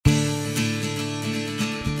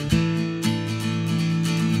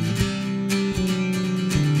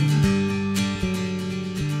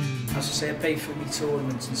pay for me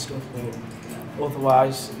tournaments and stuff, but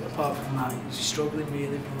otherwise, apart from that, you're struggling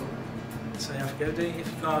really. But so you have to go do it. If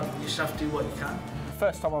you can't, you just have to do what you can.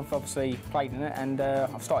 First time I've obviously played in it, and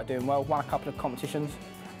I've started doing well. Won a couple of competitions.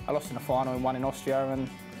 I lost in the final and won in Austria, and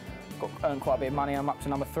earned quite a bit of money. I'm up to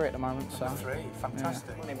number 3 at the moment. So. Number 3,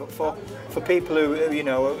 fantastic. Yeah. But for people who you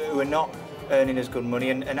know who are not earning as good money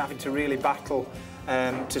and having to really battle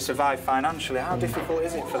to survive financially, how difficult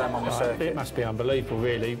is it for them on the circuit? It must be unbelievable,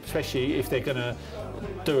 really, especially if they're going to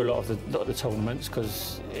do a lot of the tournaments,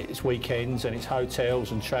 because it's weekends and it's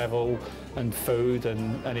hotels and travel and food,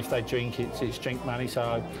 and if they drink, it's drink money.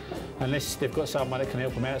 So unless they've got someone that can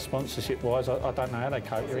help them out sponsorship-wise, I don't know how they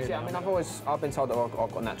cope. Really. Yeah, I mean, I've been told that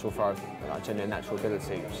I've got natural throw, like genuine natural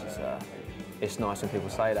ability, which is it's nice when people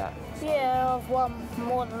say that. Yeah, I've won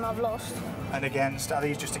more than I've lost. And against, are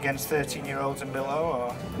these just against 13-year-olds and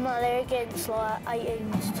below, or? No, they're against like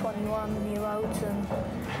 18 to 21-year-olds, and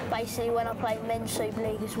basically when I play men's Super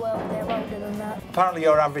League as well, they're older than that. Apparently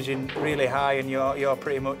you're averaging really high, and you're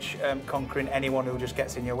pretty much conquering anyone who just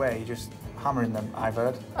gets in your way. You're just hammering them, I've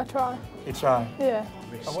heard. I try. You try? Yeah.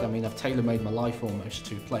 I mean, I've tailor-made my life almost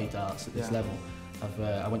to play darts at this level.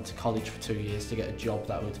 I went to college for 2 years to get a job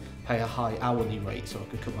that would pay a high hourly rate so I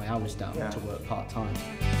could cut my hours down to work part-time.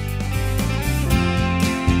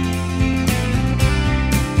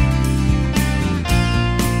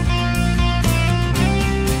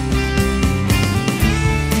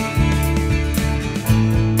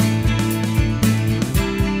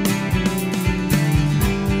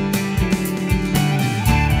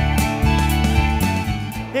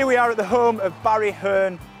 Here we are at the home of Barry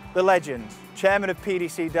Hearn, the legend, chairman of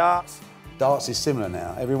PDC Darts. Darts is similar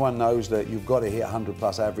now. Everyone knows that you've got to hit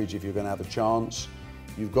 100+ average if you're going to have a chance.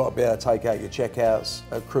 You've got to be able to take out your checkouts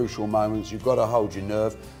at crucial moments. You've got to hold your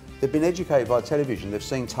nerve. They've been educated by television. They've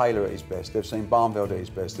seen Taylor at his best. They've seen Barnveld at his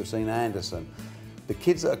best. They've seen Anderson. The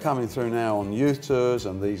kids that are coming through now on youth tours,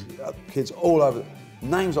 and these kids all over,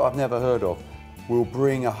 names that I've never heard of, will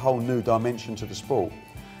bring a whole new dimension to the sport.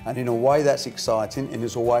 And in a way that's exciting, and in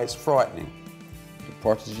a way it's frightening. The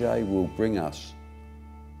Protégé will bring us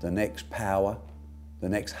the next power, the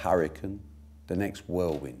next hurricane, the next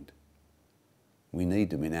whirlwind. We need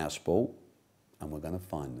them in our sport, and we're going to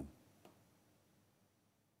find them.